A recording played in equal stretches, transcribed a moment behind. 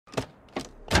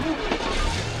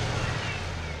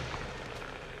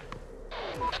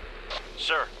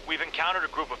Sir, we've encountered a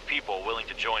group of people willing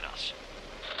to join us.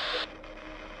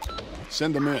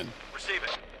 Send them in. Receive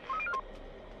it.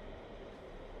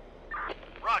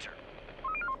 Roger.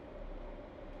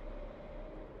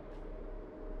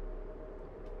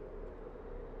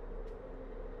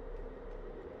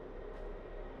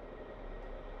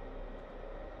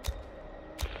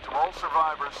 To all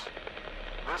survivors,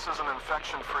 this is an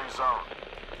infection-free zone.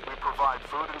 We provide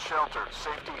food and shelter,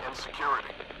 safety and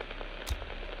security.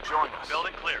 Join us.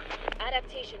 Building clear.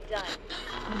 Adaptation done.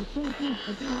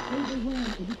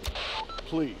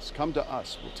 Please, come to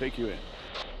us. We'll take you in.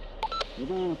 We're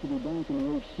going to be back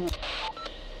in the HQ.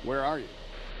 Where are you?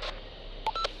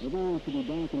 We're going to be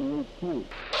back in the HQ.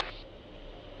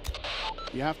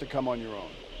 You have to come on your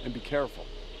own. And be careful.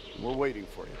 We're waiting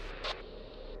for you.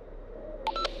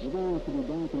 We're going to be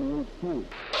back in the HQ.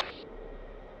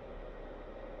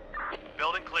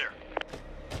 Building clear.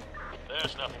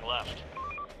 There's nothing left.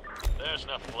 There's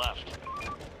nothing left.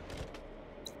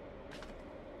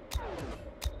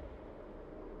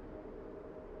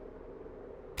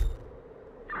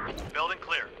 Building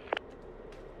clear.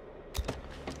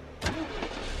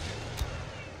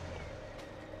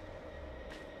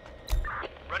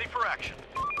 Ready for action.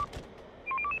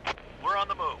 We're on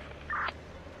the move.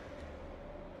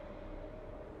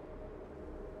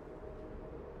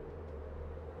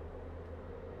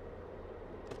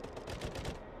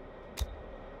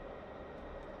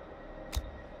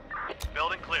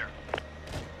 Building clear.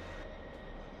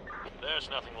 There's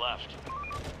nothing left.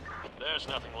 There's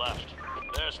nothing left.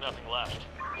 There's nothing left.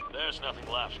 There's nothing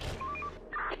left.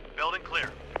 Building clear.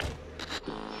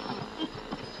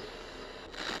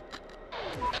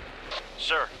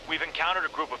 Sir, we've encountered a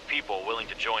group of people willing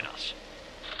to join us.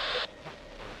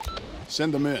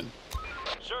 Send them in.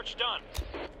 Search done.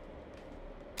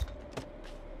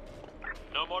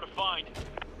 No more to find.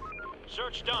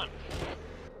 Search done.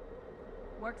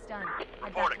 Work's done. Head back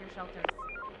Reporting. to your shelters.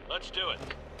 Let's do it.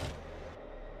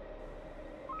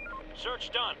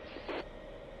 Search done.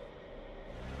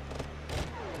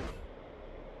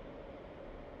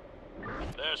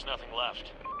 There's nothing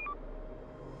left.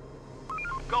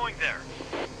 Going there.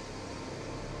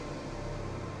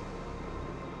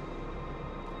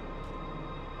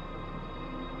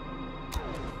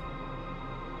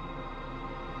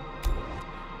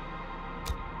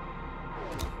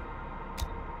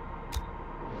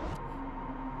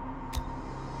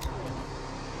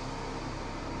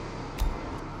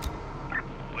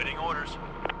 Waiting orders.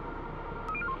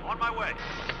 On my way.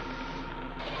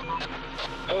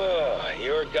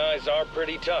 Your guys are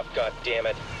pretty tough,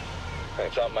 goddammit. I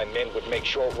thought my men would make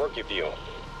short work of you.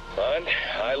 But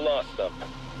I lost them.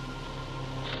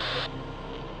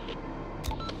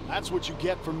 That's what you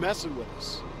get for messing with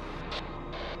us.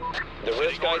 The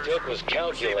risk I took was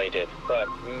calculated, but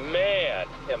man,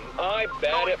 am I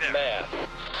bad at math.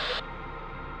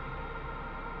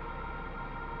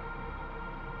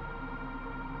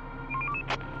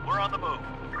 We're on the move.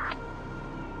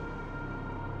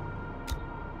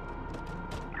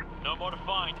 No more to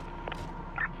find.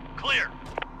 Clear.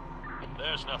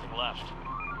 There's nothing left.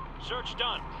 Search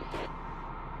done.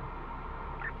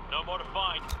 No more to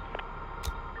find.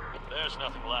 There's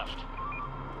nothing left.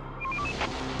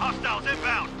 Hostiles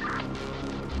inbound.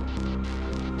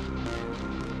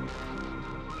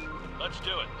 Let's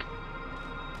do it.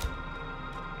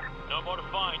 No more to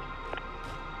find.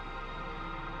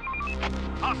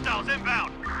 Hostiles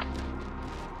inbound.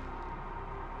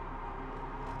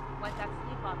 Wipe that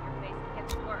sleep off your face and get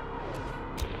to work.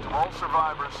 To all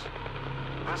survivors,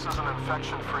 this is an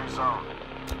infection-free zone.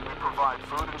 We provide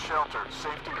food and shelter,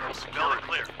 safety and security. Building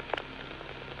clear.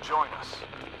 Join us.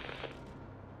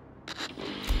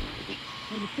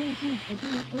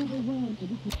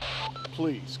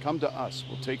 Please, come to us.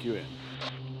 We'll take you in.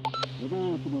 We're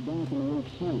going to be back in the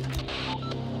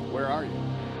HQ. Where are you?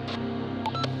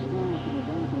 We're going to be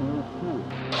back in the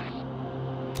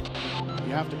HQ.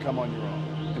 You have to come on your own.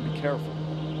 And be careful.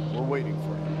 We're waiting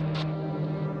for you.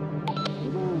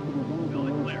 We're going to be back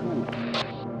Building in clear. the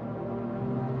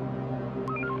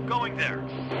HQ. Going there.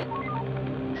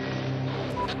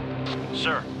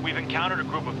 Sir, we've encountered a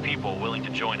group of people willing to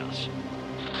join us.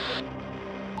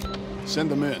 Send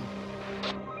them in.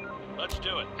 Let's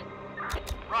do it.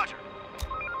 Roger.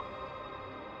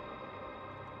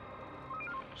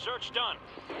 Search done.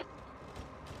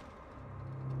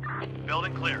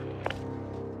 Building clear.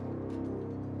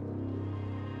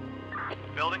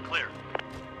 Building clear.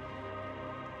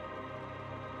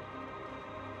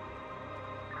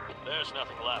 There's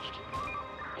nothing left.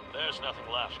 There's nothing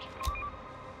left.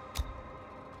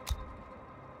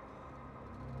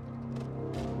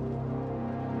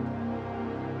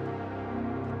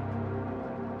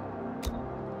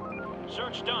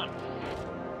 Search done.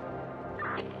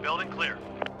 Building clear.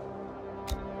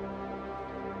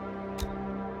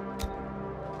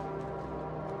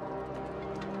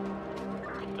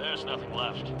 There's nothing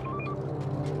left.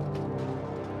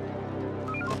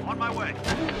 On my way.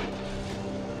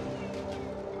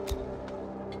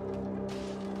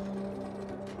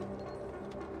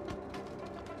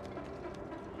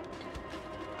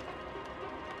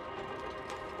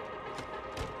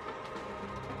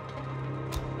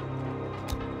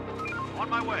 On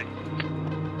my way.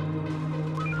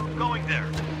 Going there.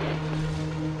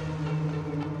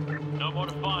 No more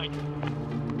to find.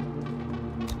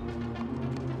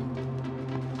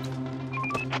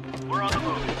 We're on the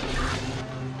move.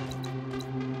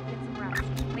 Get some rest.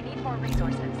 We need more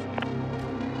resources.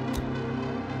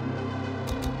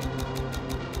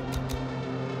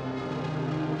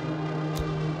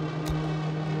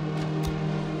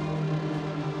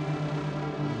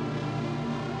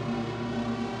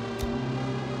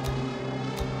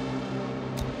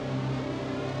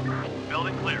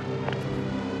 Building clear.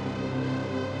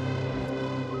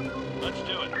 Let's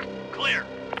do it. Clear.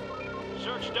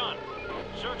 Search done.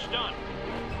 Search done.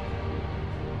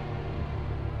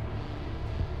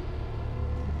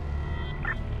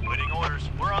 Waiting orders.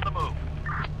 We're on the move.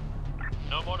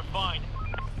 No more to find.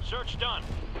 Search done.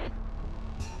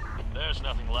 There's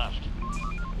nothing left.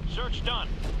 Search done.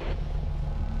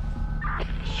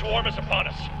 The swarm is upon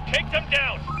us. Take them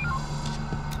down!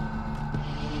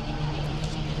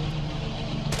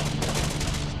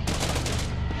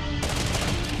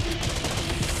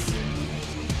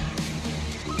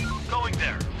 Going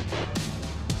there.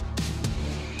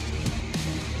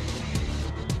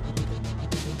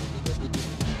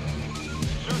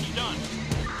 Search done.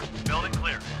 Building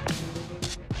clear.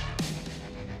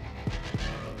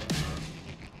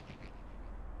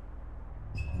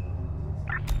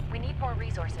 We need more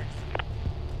resources.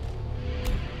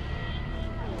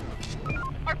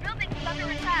 Our building is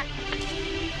under attack.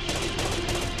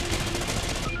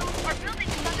 Our building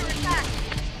is under attack.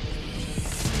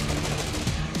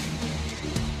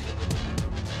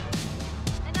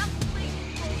 Enough, please.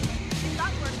 We've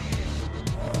got work to do.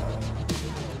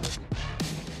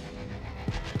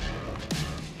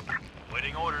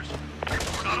 Waiting orders.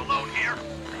 We're not alone here.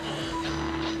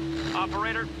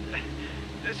 Operator,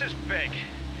 this is big.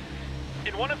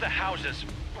 In one of the houses,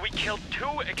 we killed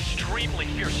 2 extremely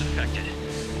fierce infected.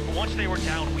 Once they were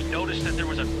down, we noticed that there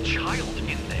was a child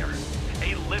in there.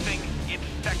 A living,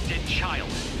 infected child.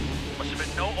 Must have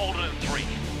been no older than 3.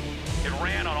 It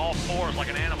ran on all 4s like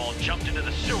an animal and jumped into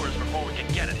the sewers before we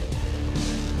could get it.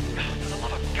 For the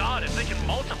love of God, if they can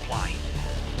multiply.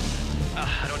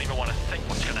 I don't even want to think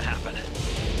what's gonna happen.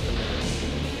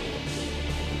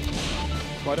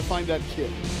 Try to find that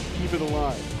kid. Keep it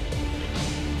alive.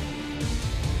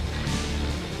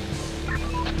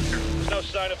 There's no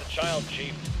sign of the child,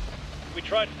 Chief. We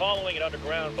tried following it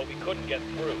underground, but we couldn't get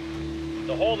through.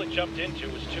 The hole it jumped into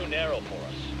was too narrow for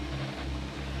us.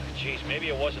 Geez, maybe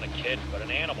it wasn't a kid, but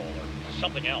an animal or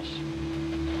something else.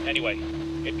 Anyway,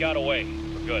 it got away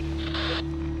for good.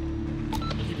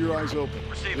 Keep your eyes open.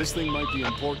 Receiving. This thing might be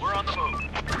important. We're on the move.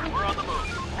 We're on the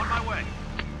move. On my way.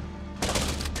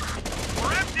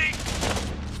 We're empty!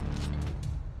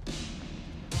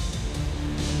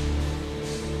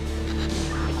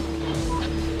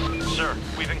 Sir,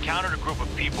 we've encountered a group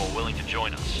of people willing to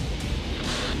join us.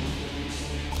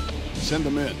 Send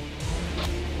them in.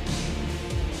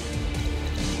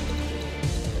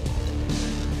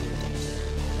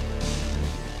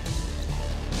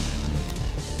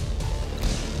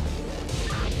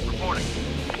 Reporting.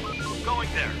 Going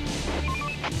there.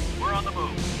 We're on the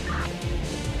move.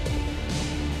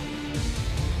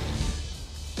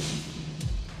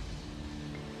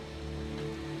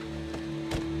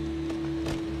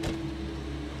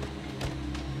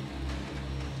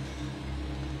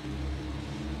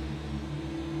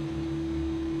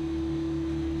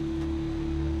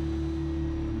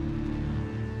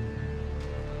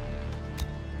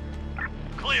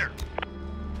 Clear.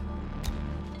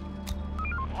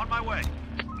 On my way.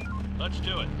 Let's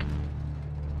do it.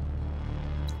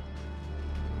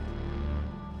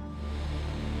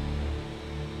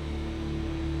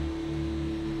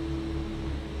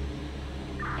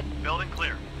 Building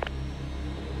clear.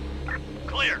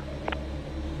 Clear.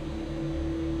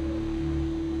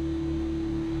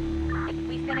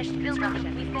 We finished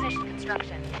construction. We finished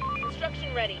construction.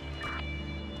 Construction ready.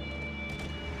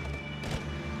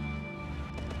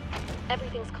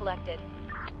 Everything's collected.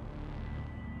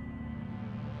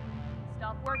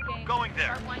 Stop working. Going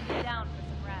there. Start winding down for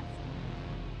some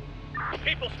rest.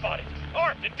 People spotted!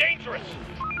 Armed and dangerous!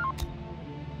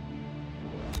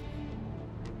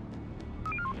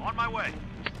 On my way.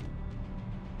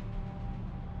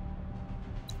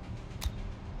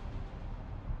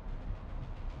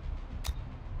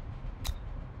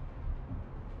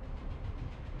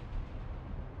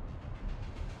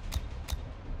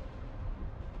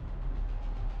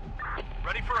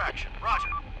 Ready for action. Roger.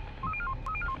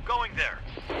 Going there.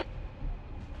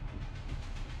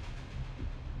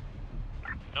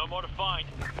 No more to find.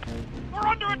 We're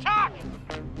under attack!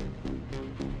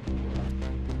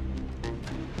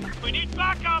 We need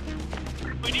backup!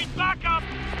 We need backup!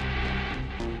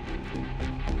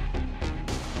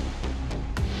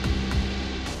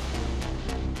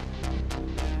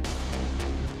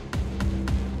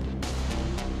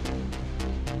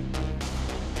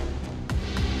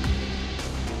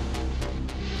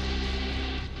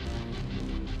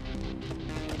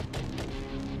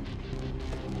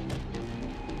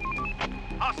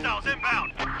 Hostiles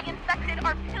inbound! The infected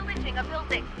are pillaging a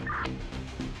building.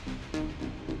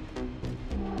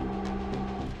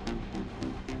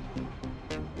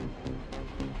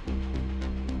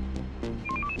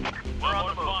 We're on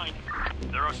the more to find.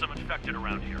 move. There are some infected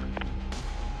around here.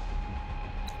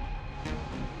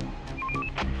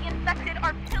 The infected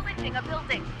are pillaging a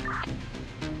building.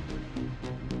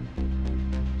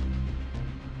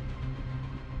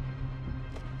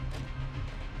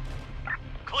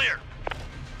 Clear!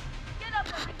 Get up,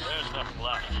 everybody. There's nothing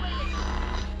left.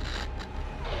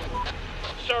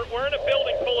 Sir, we're in a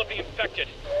building full of the infected,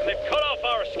 and they've cut off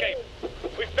our escape.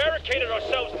 We've barricaded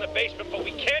ourselves in the basement, but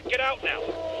we can't get out now.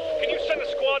 Can you send a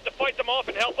squad to fight them off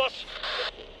and help us?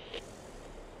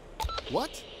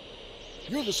 What?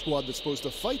 You're the squad that's supposed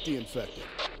to fight the infected.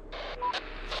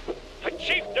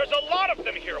 Chief, there's a lot of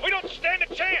them here. We don't stand a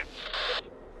chance.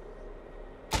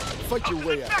 Fight your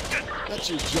way out. That's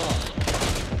your job.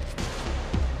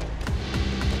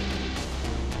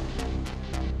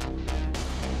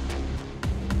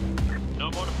 No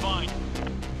more to find.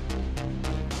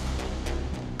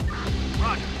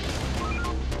 Roger.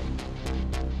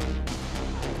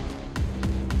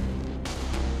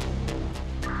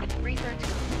 Research.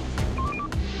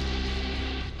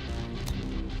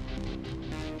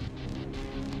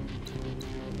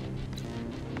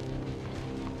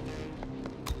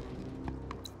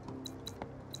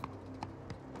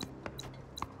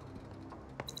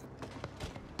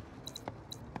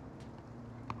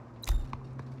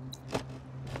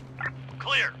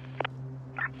 Clear!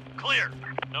 Clear!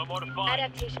 No more to find.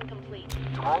 Adaptation complete.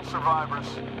 To all survivors,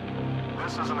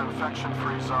 this is an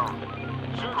infection-free zone.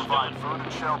 We Search provide done. food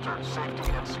and shelter,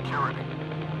 safety and security.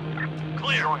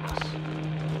 Clear! Join us.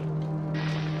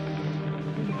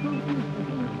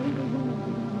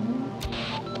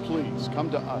 Please, come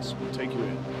to us. We'll take you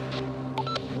in.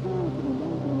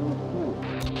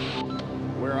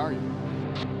 Where are you?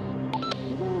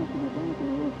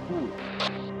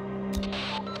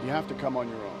 You have to come on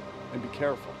your own. And be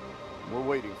careful. We're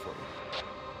waiting for you.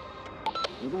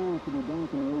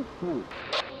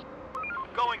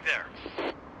 Going there.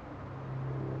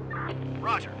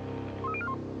 Roger.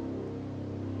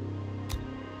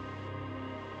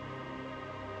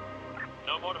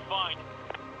 No more to find.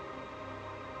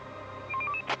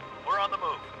 We're on the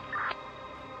move.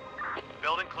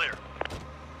 Building clear.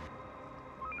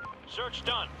 Search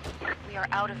done. We are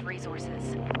out of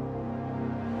resources.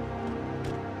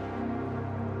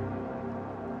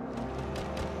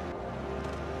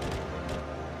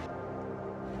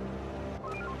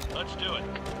 Let's do it.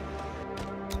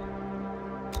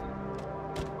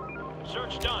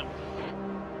 Search done.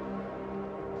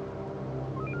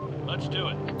 Let's do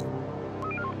it.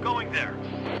 Going there.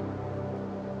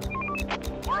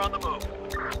 We're on the move.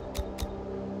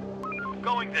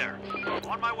 Going there.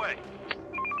 On my way.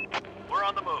 We're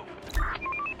on the move.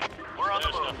 We're on the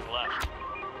There's move. nothing left.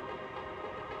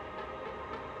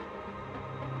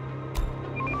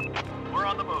 We're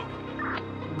on the move.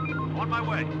 On my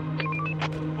way.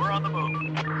 We're on the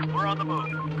move. We're on the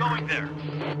move. Going there.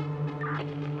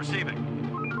 Receiving.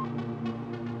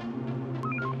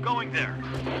 Going there.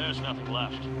 There's nothing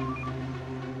left.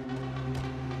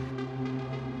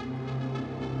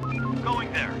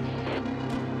 Going there.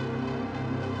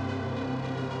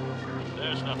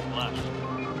 There's nothing left.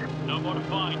 No more to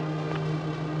find.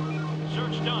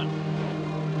 Search done.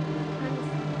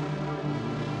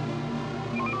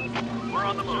 We're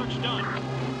on the move. Search done.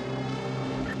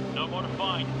 No more to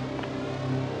find.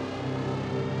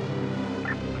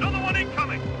 Another one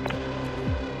incoming!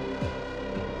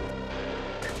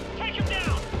 Take him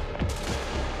down!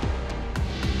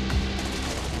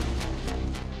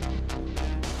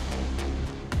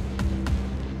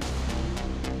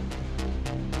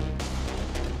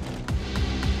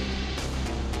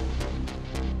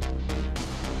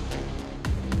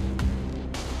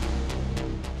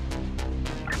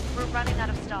 running out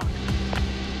of stock.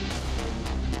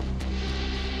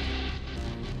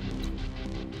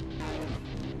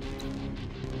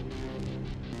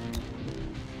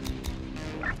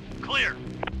 Clear.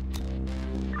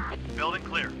 Building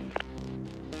clear.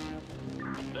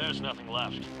 There's nothing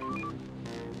left.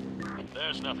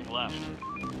 There's nothing left.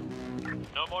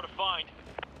 No more to find.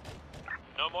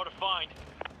 No more to find.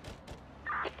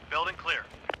 Building clear.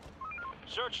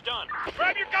 Search done.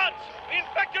 Grab your guns! The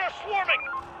infected are swarming!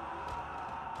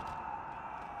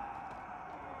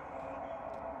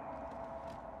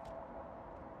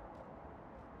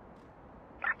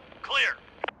 Clear.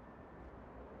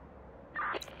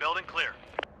 Building clear.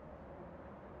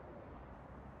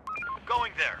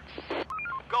 Going there.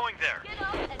 Going there. Get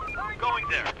up and burn. Going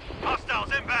there.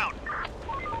 Hostiles inbound.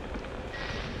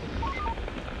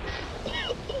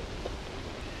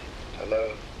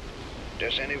 Hello?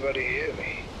 Does anybody hear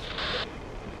me?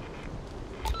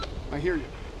 I hear you.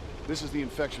 This is the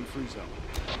infection-free zone.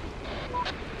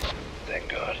 Thank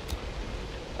God.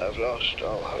 I've lost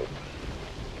all hope.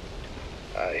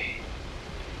 I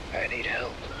need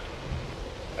help.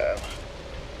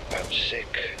 I'm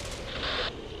sick.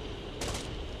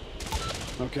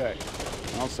 Okay.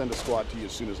 I'll send a squad to you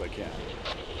as soon as I can.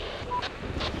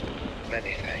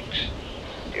 Many thanks.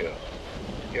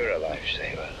 You're a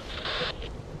lifesaver.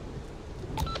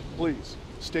 Please,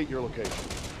 state your location.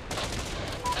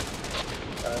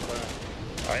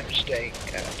 I'm staying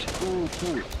at...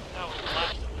 That was the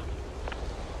last of them.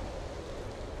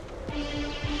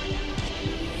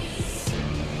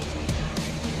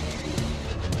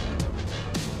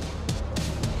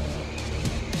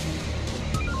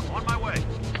 On my way.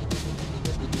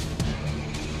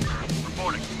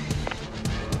 Reporting.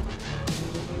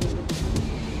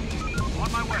 On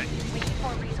my way. We need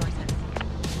more resources.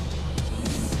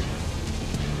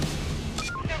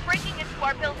 They're breaking into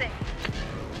our building.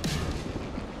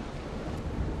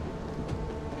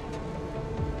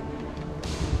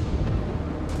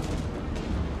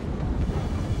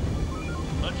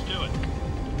 Let's do it.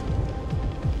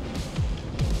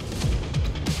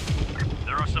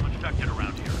 There are some infected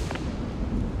around here.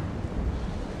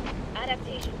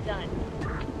 Adaptation done.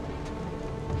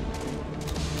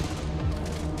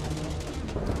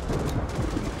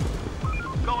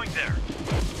 Going there.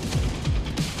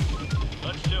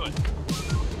 Let's do it.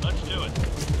 Let's do it.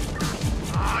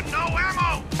 Ah, no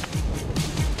ammo!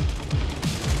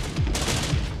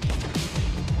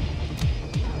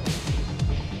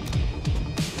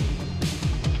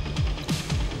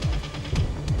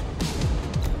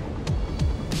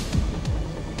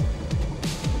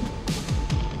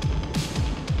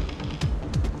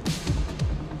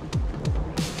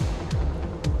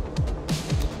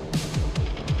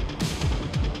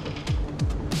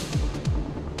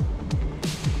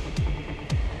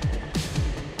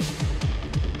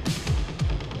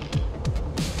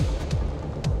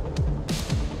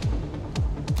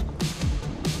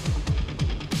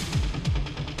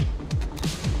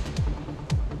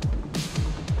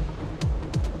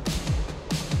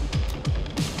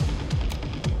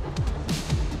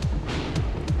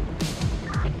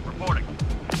 Reporting.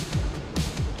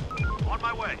 On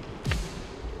my way.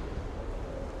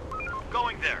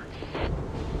 Going there.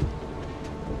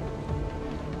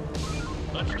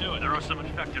 Let's do it. There are some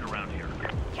infected around here.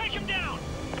 Take him down!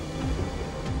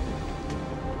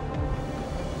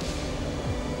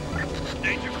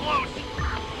 Danger close!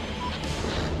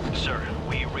 Sir,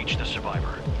 we reached the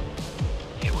survivor.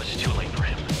 It was too late for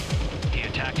him. He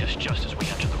attacked us just as we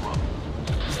entered the room.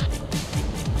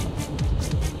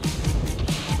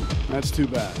 That's too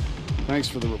bad. Thanks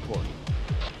for the report.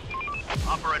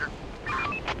 Operator,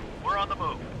 we're on the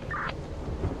move.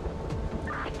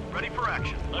 Ready for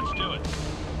action. Let's do it.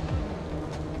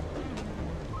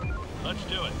 Let's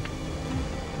do it.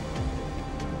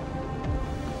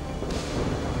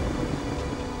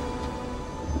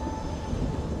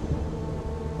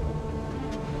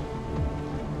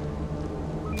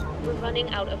 We're running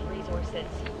out of resources.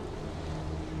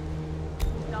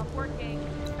 Stop working.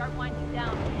 Start winding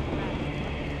down.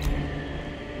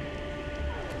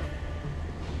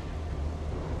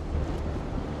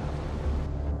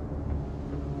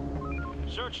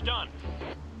 Search done.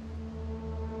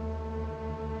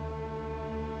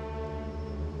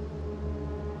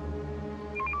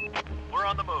 We're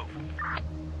on the move.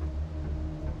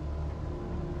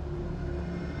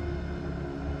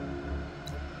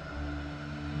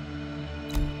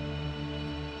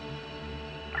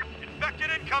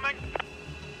 Infected incoming!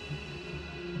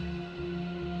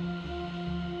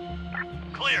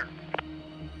 Clear.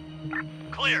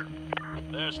 Clear.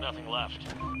 There's nothing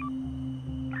left.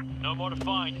 No more to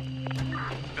find.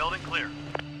 Building clear.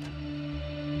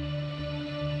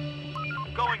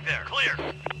 Going there.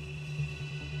 Clear.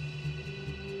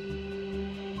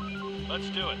 Let's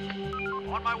do it.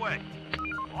 On my way.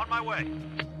 On my way.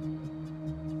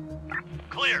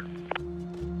 Clear.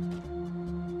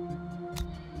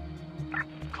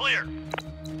 Clear.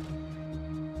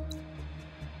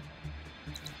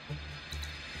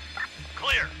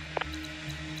 Clear.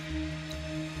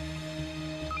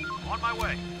 On my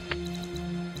way.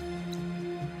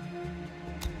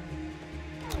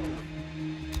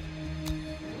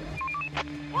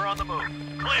 We're on the move.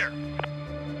 Clear.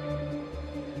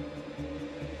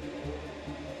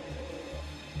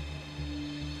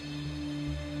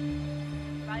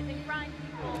 Rising grind,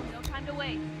 people. No time to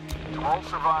waste. To all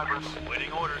survivors,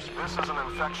 Waiting orders. this is an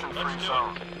infection-free Let's do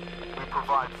zone. We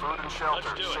provide food and shelter,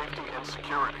 Let's do it. safety and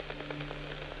security.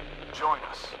 Join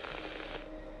us.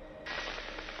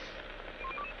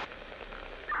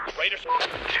 Raiders, To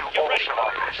get all ready.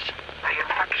 survivors, the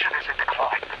infection is in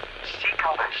decline. Seek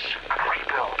others and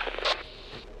rebuild.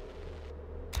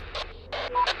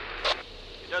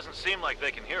 It doesn't seem like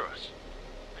they can hear us.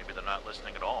 Maybe they're not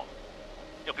listening at all.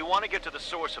 If we want to get to the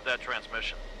source of that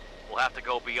transmission, we'll have to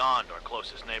go beyond our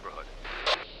closest neighborhood.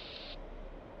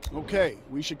 Okay,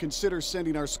 we should consider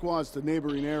sending our squads to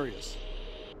neighboring areas.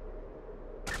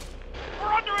 We're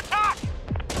under attack!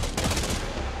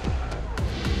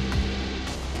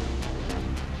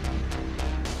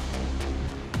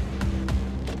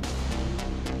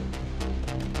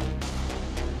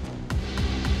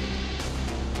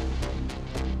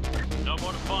 No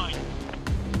more to find.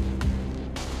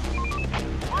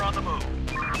 We're on the move.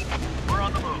 We're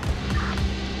on the move.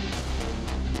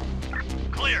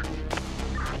 Clear.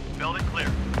 Building clear.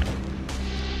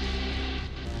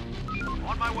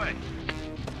 On my way.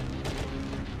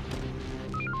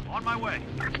 On my way.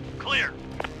 Clear.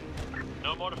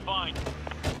 No more to find.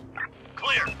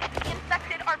 Clear. The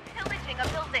infected are pillaging a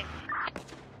building.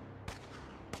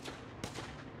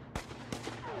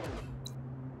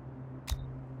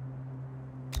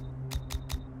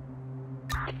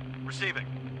 Receiving.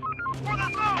 For the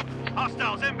zone!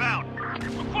 Hostiles inbound!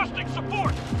 Requesting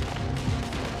support!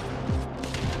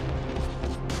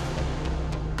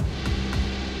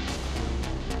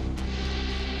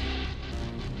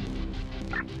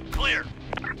 Clear.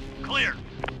 Clear.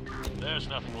 There's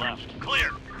nothing left.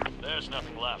 Clear. There's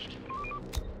nothing left.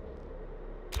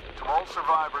 To all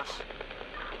survivors,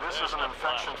 this There's is an nothing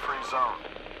left. infection-free zone.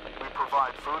 We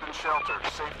provide food and shelter,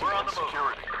 safety We're on and the move.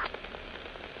 security.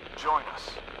 Join us.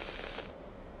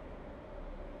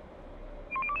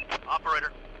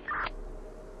 Operator.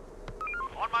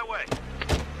 On my way.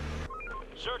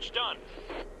 Search done.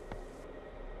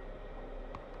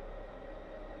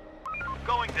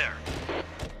 Going there.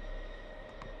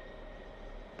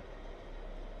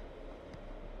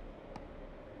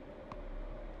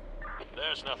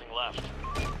 There's nothing left.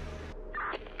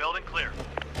 Building clear.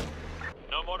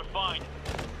 No more to find.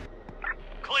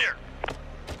 Clear.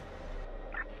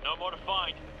 No more to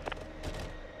find.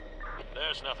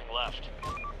 There's nothing left.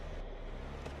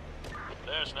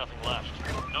 There's nothing left.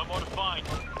 No more to find.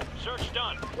 Search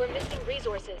done. We're missing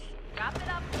resources. Wrap it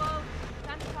up, folks.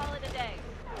 Time to call it a day.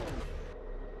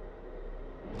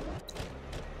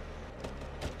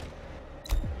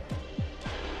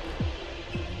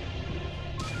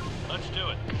 Let's do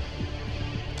it.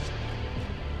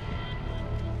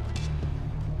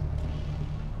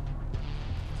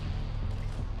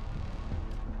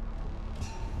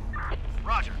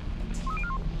 Roger.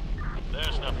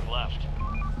 There's nothing left.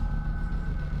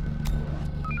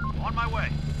 On my way.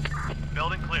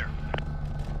 Building clear.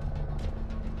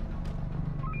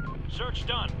 Search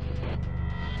done.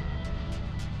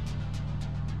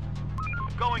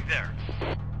 Going there.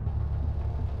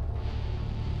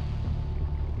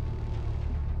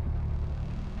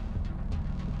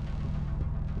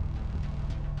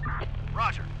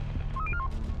 Roger.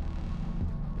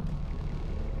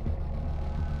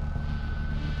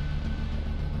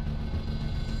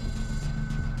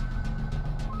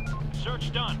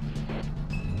 Search done.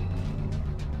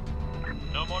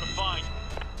 No more to find.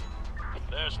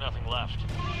 There's nothing left.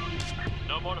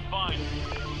 No more to find.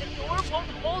 The door won't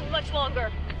hold much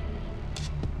longer.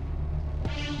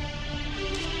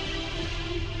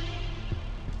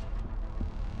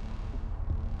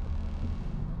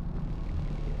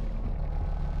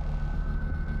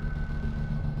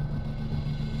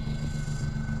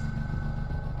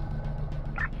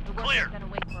 The work Clear. is gonna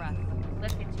wait for us.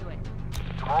 Let's get to it.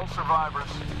 To all survivors,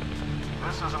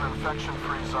 this is an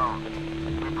infection-free zone.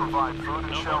 We provide food and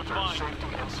No more shelter, fine. safety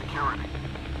and security.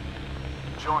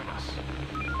 Join us.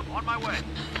 On my way.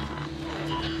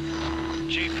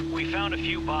 Chief, we found a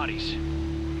few bodies.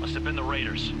 Must have been the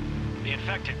raiders. The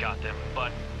infected got them,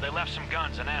 but they left some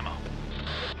guns and ammo.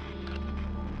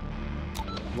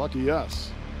 Lucky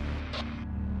us.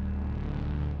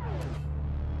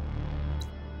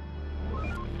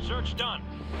 Search done.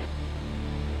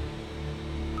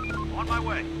 On my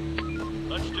way.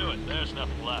 Let's do it. There's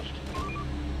nothing left.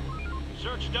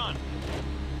 Search done.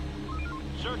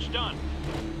 Search done.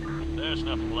 There's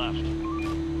nothing left.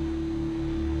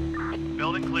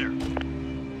 Building clear.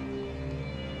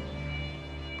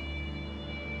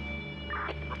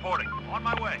 Reporting. On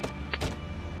my way.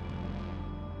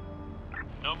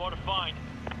 No more to find.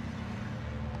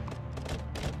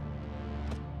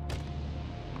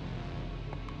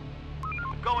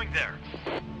 Going there.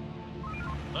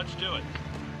 Let's do it.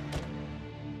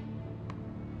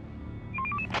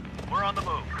 We're on the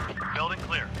move. Building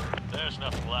clear. There's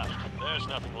nothing left. There's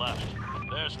nothing left.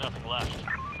 There's nothing left.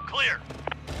 Clear.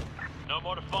 No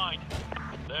more to find.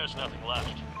 There's nothing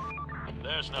left.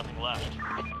 There's nothing left.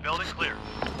 Building clear.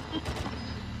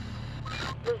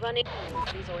 We're running out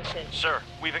of resources. Sir,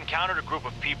 we've encountered a group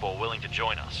of people willing to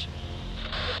join us.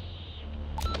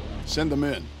 Send them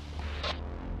in.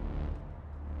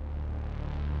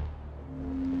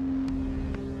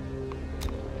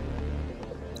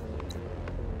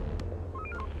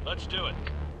 Let's do it.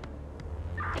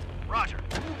 Roger.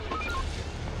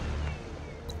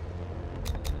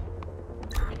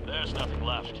 There's nothing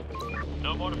left.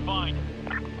 No more to find.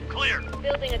 Clear.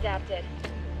 Building adapted.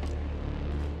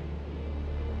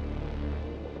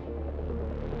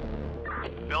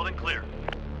 Building clear.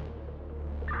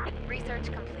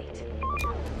 Research complete.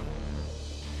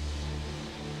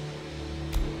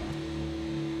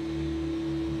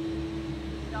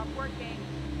 Stop working.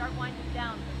 Start winding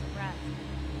down for some rest.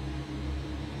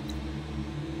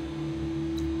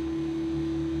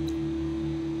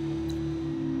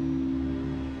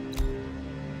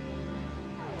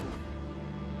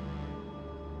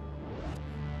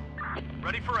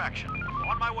 Ready for action.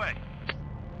 On my way.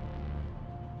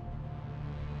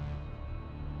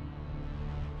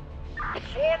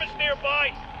 Swarm is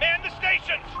nearby! Man the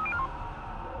stations!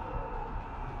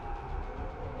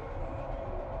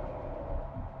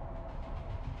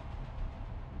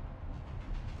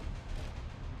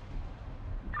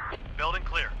 Building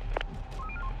clear.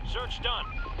 Search done.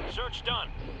 Search done.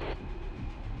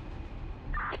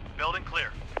 Building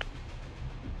clear.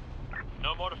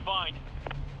 No more to find.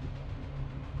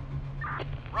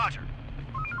 Roger.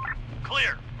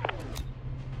 Clear.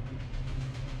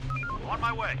 On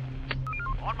my way.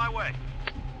 On my way.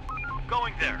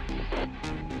 Going there.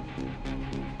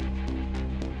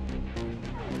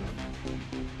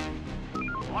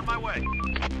 On my way.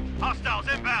 Hostiles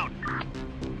inbound.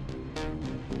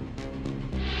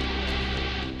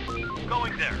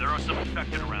 Going there. There are some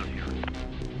infected around here.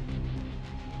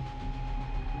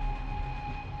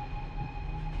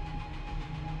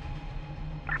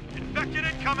 Infected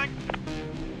incoming.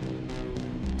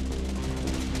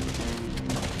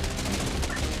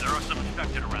 There are some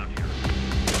infected around here.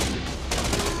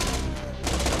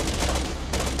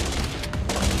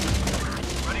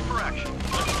 Ready for action.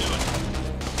 Let's do it.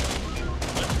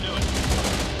 Let's do it.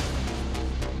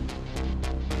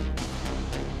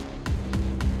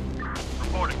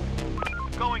 Reporting.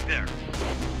 Going there.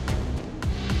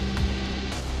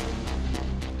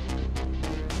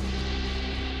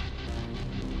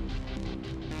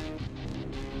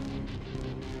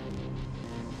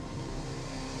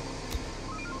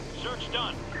 Search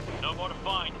done. No more to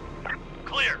find.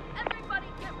 Clear. Everybody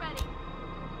get ready.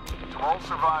 To all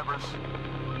survivors,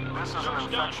 this is an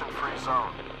Search done. infection-free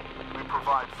zone. We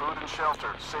provide food and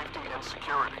shelter, safety and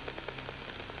security.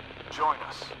 Join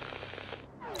us.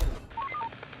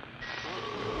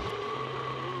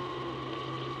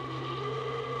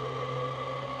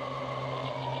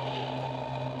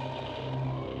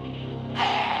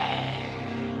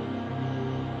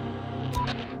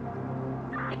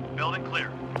 Building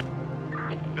clear.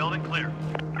 Building clear.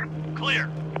 Clear.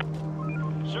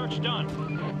 Search done.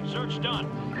 Search done.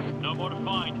 No more to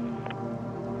find.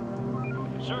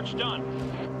 Search done.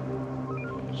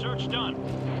 Search done.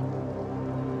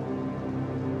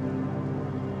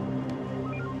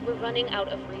 We're running out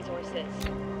of resources.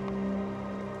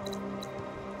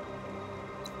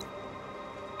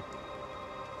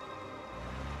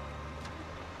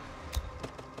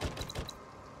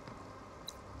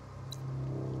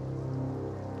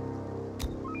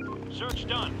 Search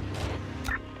done.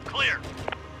 Clear.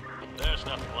 There's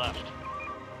nothing left.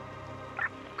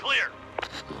 Clear.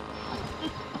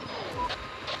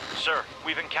 Sir,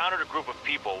 we've encountered a group of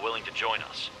people willing to join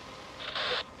us.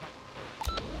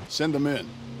 Send them in.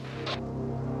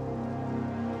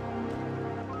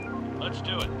 Let's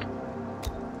do it.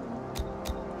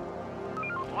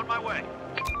 On my way.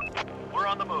 We're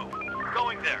on the move.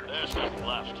 Going there. There's nothing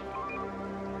left.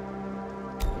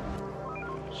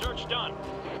 Search done.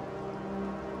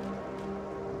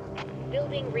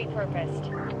 Building repurposed.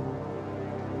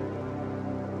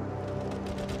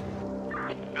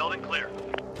 Building clear.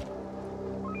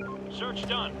 Search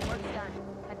done. Work's done.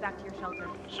 Head back to your shelters.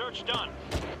 Search done.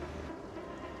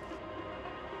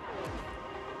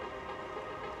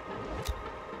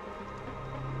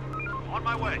 On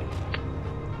my way.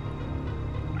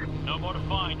 No more to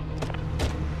find.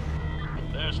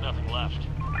 There's nothing left.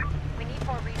 We need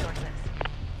more resources.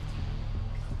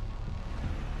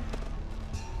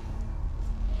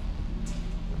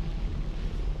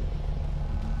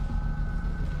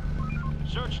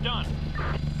 Search done.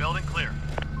 Building clear.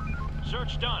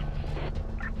 Search done.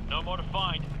 No more to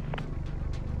find.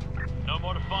 No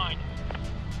more to find.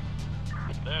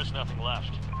 There's nothing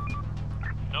left.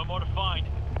 No more to find.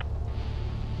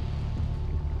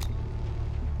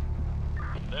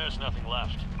 There's nothing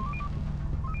left.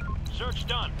 Search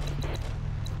done.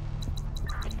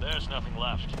 There's nothing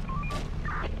left.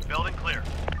 Building clear.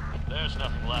 There's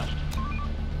nothing left.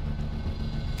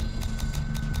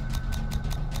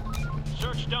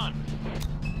 Search done.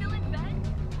 Still in bed?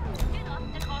 Get up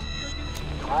and off your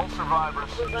duty. To all survivors,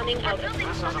 We're running out of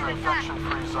this is an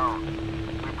infection-free zone.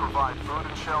 We provide food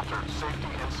and shelter, safety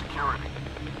and security.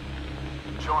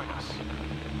 Join us.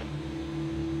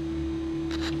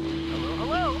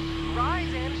 Hello,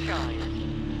 rise and shine.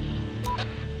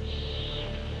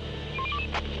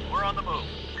 We're on the move.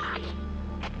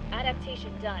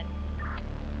 adaptation done.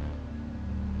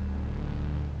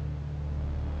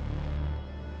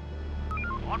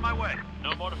 On my way.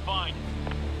 No more to find.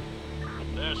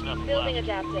 There's nothing Building left.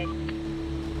 adapted.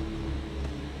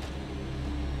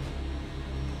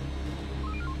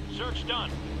 Search done.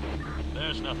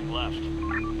 There's nothing left.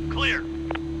 Clear.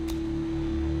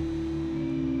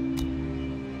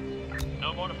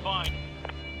 No more to find.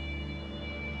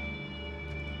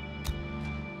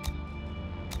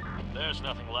 There's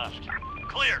nothing left.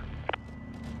 Clear.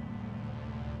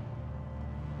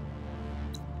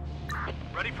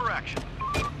 Ready for action.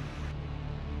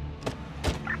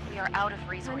 We are out of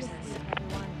resources.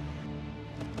 Everyone.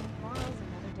 Tomorrow's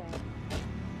another day.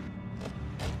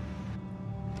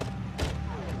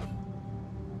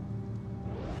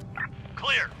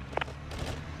 Clear.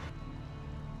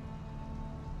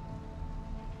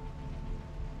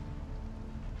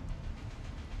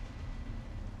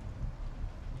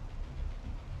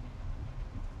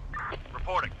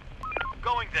 Reporting.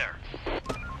 Going there.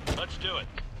 Let's do it.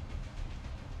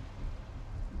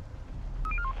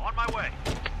 On my way.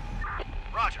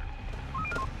 Roger.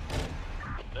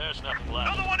 There's nothing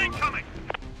left. Another one incoming!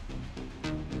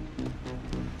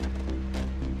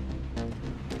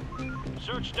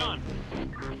 Search done.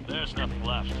 There's nothing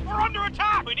left. We're under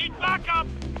attack! We need backup!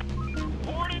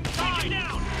 Board inside! Take it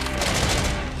down!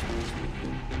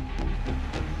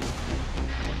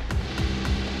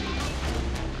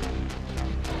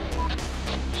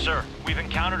 Sir, we've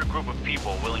encountered a group of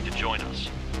people willing to join us.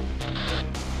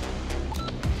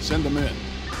 Send them in.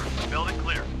 Building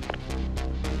clear.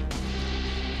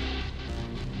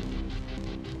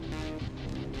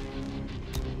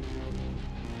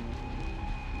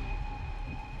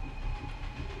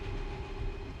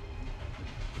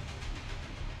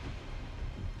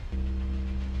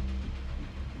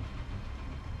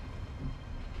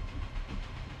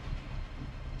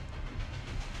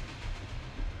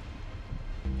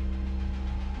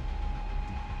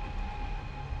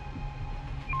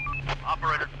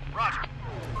 Operator, roger.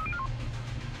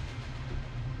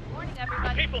 Morning,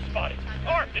 everybody. People spotted.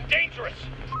 Armed and dangerous.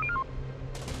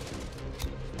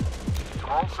 To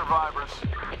all survivors,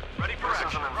 Ready for this is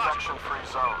action. an Roger.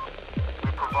 infection-free zone.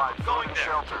 We provide food Going and there.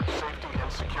 shelter, safety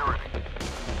and security.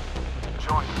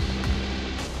 Join us.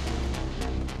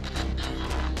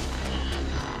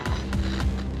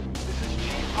 This is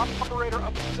Chief Operator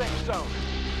of the safe zone.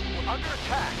 We're under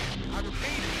attack. I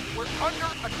repeat, we're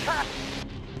under attack.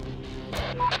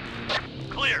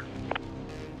 Clear.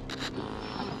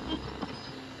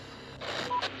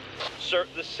 Sir,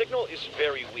 the signal is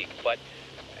very weak, but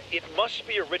it must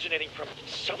be originating from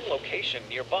some location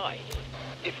nearby.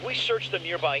 If we search the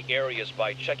nearby areas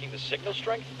by checking the signal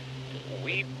strength,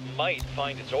 we might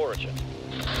find its origin.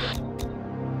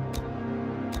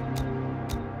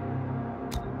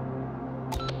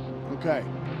 Okay.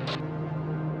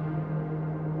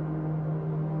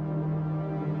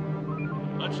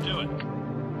 Let's do it.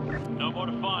 No more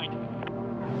to find.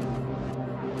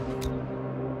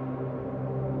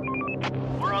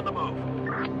 We're on the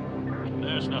move.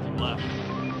 There's nothing left.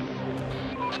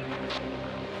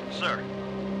 Sir,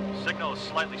 Signal is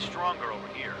slightly stronger over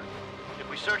here. If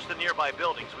we search the nearby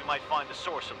buildings, we might find the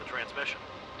source of the transmission.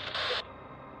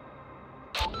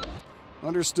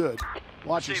 Understood.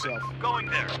 Watch Receiving. yourself. Going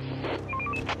there.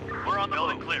 We're on the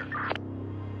building move. Clear.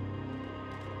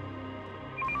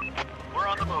 We're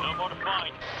on the move. No more to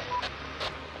find.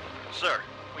 Sir,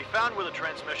 we found where the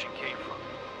transmission came from.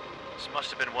 This must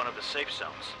have been one of the safe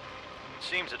zones. It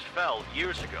seems it fell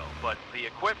years ago, but the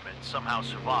equipment somehow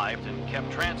survived and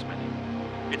kept transmitting.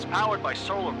 It's powered by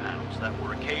solar panels that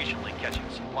were occasionally catching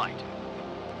some light.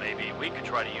 Maybe we could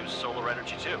try to use solar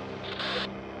energy too.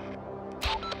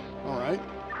 All right.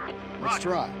 Let's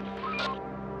try.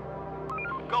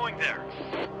 Going there.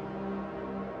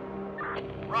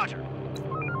 Roger.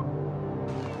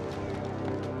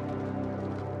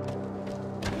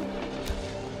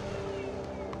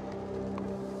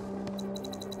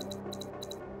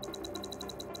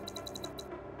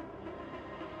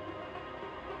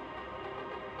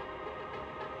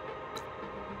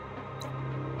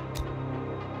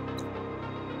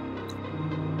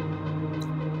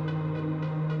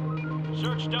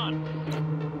 Search done.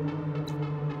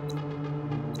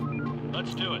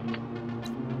 Let's do it.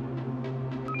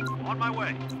 On my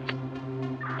way.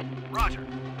 Roger.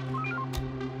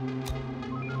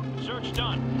 Search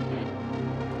done.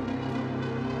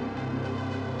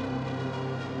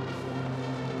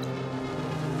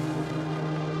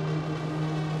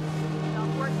 Stop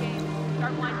working.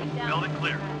 Start winding down. Building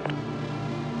clear.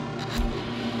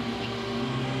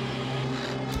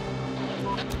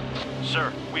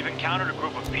 Sir, we've encountered a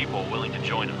group of people willing to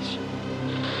join us.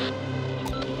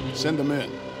 Send them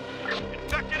in.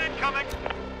 Infected incoming!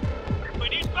 We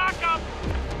need backup!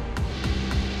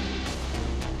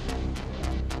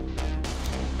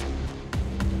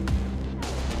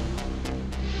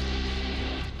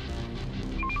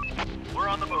 We're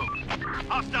on the move.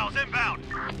 Hostiles inbound!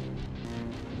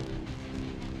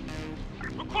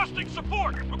 Requesting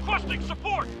support! Requesting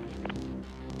support!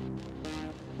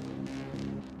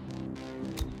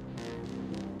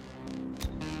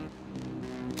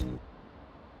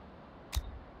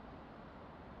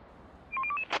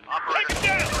 Operator. Take it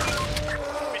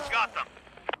down! We've got them.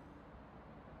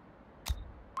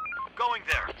 Going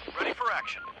there. Ready for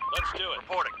action. Let's do it.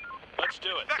 Reporting. Let's do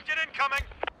it. Infected incoming!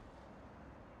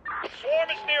 Swarm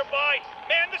is nearby!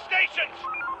 Man the stations!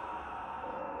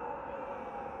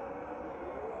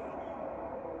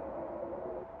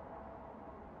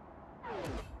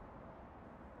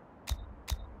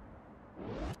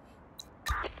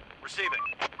 Receiving.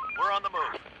 We're on the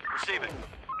move. Receiving.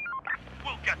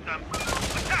 We'll get them.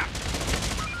 Attack!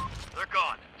 They're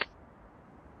gone.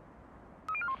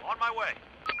 On my way.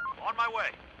 On my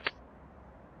way.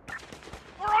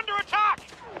 We're under attack!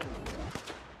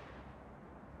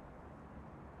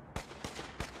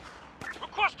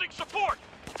 Requesting support!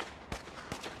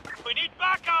 We need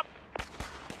backup!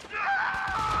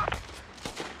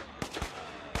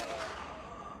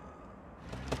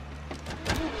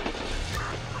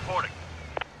 Reporting.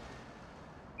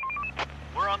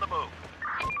 We're on the move.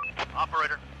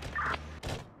 Operator.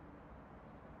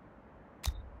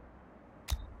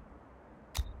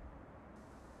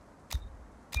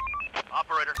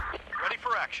 Operator, ready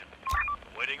for action.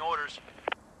 Awaiting orders.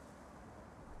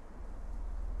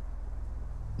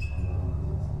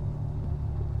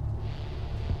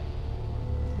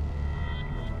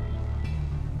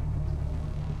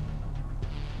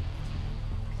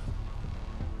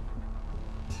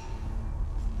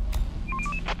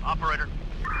 Operator,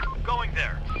 going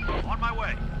there. On my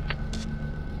way.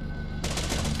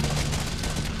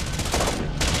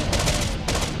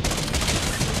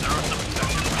 There are some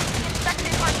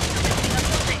Infected are still in the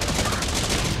building.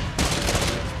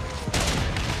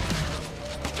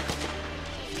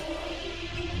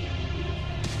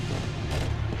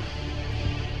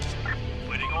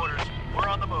 waiting orders. We're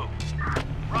on the move.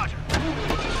 Roger.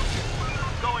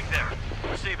 Going there.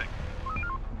 Receiving.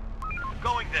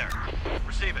 Going there.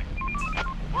 Receiving.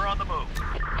 We're on the move.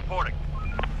 Reporting.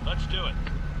 Let's do it.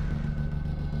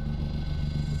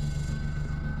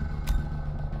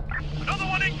 Another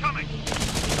one incoming!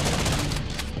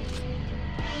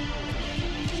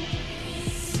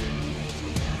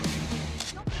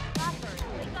 Don't be slackers.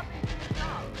 Wake up and do your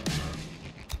job.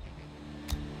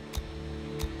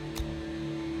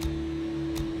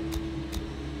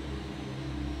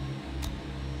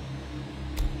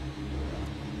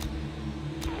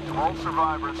 To all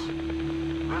survivors,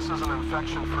 this is an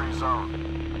infection-free zone.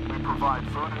 We provide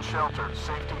food and shelter,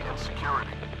 safety and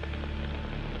security.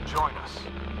 Join us.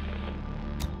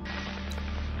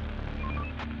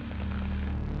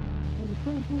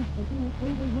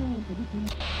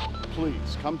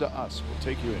 Please, come to us. We'll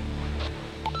take you in.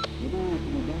 We're going to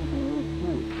be back in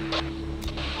Route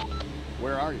 2.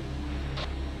 Where are you?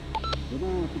 We're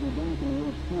going to be back in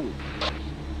Route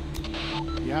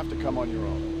 2. You have to come on your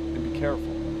own. And be careful.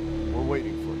 We're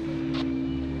waiting for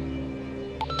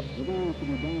you. We're going to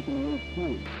be back in Route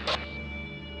 2.